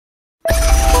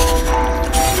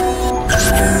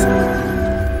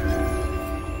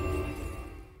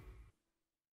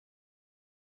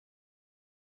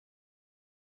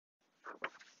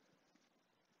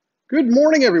Good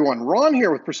morning, everyone. Ron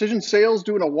here with Precision Sales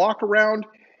doing a walk around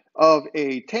of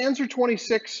a Tanzer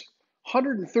 26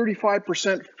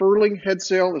 135% furling head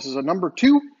sail. This is a number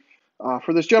 2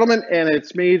 for this gentleman, and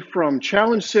it's made from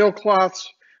Challenge Sailcloth's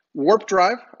warp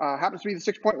drive. Happens to be the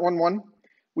 6.11.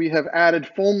 We have added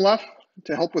foam luff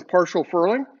to help with partial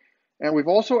furling, and we've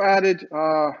also added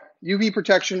UV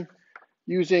protection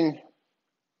using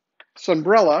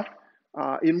Sunbrella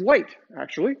in white,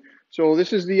 actually. So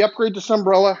this is the upgrade to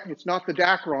Sunbrella. It's not the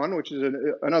Dacron, which is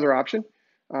another option,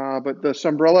 but the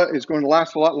Sunbrella is going to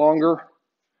last a lot longer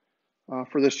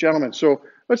for this gentleman. So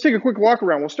let's take a quick walk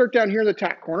around. We'll start down here in the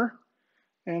tack corner,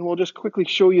 and we'll just quickly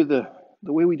show you the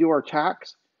way we do our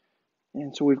tacks.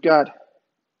 And so we've got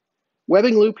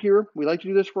webbing loop here. We like to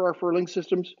do this for our furling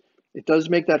systems. It does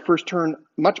make that first turn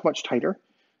much, much tighter,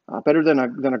 better than a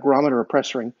grommet or a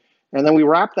press ring. And then we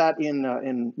wrap that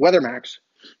in Weathermax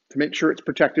to make sure it's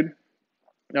protected.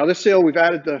 Now this sail, we've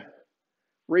added the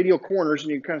radial corners,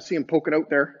 and you can kind of see them poking out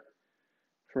there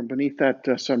from beneath that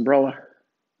Sunbrella.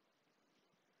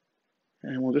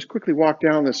 And we'll just quickly walk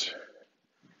down this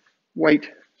white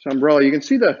Sunbrella. You can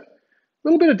see the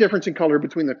little bit of difference in color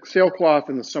between the sailcloth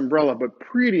and the Sunbrella, but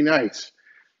pretty nice.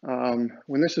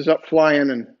 When this is up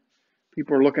flying and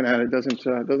people are looking at it,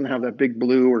 doesn't have that big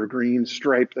blue or green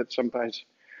stripe that sometimes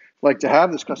like to have.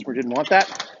 This customer didn't want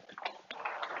that.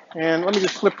 And let me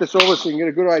just flip this over so you can get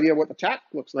a good idea of what the tack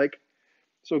looks like.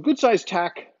 So a good sized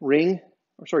tack ring,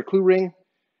 clue ring.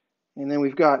 And then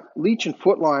we've got leech and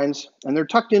foot lines, and they're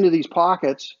tucked into these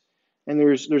pockets. And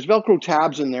there's Velcro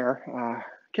tabs in there.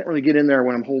 Can't really get in there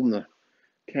when I'm holding the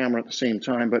camera at the same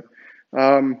time, but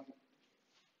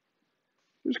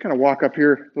just kind of walk up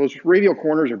here. Those radial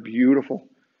corners are beautiful.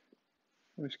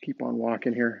 Let's keep on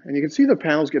walking here. And you can see the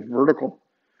panels get vertical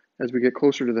as we get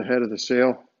closer to the head of the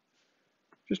sail.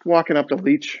 Just walking up the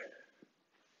leech.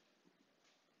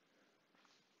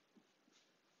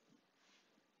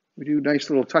 We do nice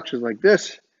little touches like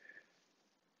this,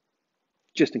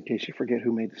 just in case you forget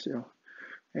who made the sail.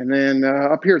 And then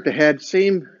up here at the head,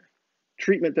 same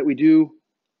treatment that we do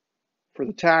for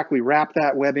the tack. We wrap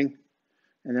that webbing,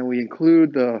 and then we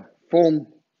include the foam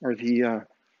or the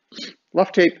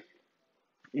luff tape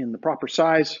in the proper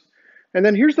size. And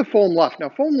then here's the foam luff. Now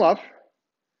foam luff,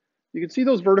 you can see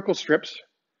those vertical strips.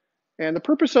 And the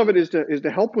purpose of it is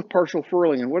to help with partial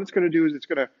furling. And what it's going to do is it's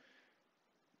going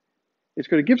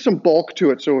to give some bulk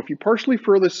to it. So if you partially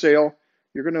furl this sail,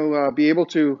 you're going to be able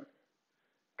to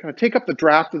kind of take up the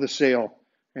draft of the sail.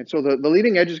 And so the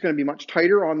leading edge is going to be much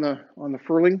tighter on the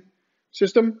furling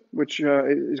system, which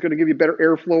is going to give you better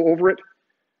airflow over it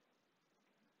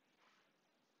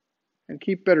and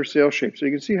keep better sail shape. So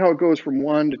you can see how it goes from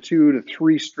 1 to 2 to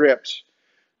 3 strips.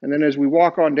 And then as we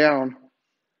walk on down,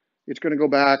 it's going to go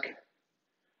back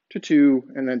to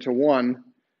 2 and then to 1.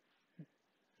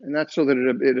 And that's so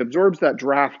that it absorbs that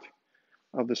draft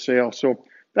of the sail. So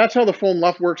that's how the foam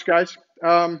luff works, guys.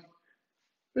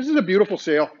 This is a beautiful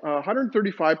sail,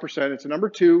 135%. It's a number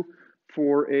 2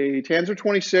 for a Tanzer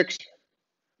 26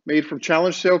 made from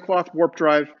Challenge Sailcloth Warp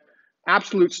Drive.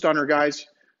 Absolute stunner, guys.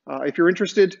 If you're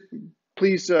interested,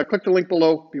 please click the link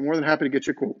below. Be more than happy to get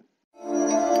you a quote.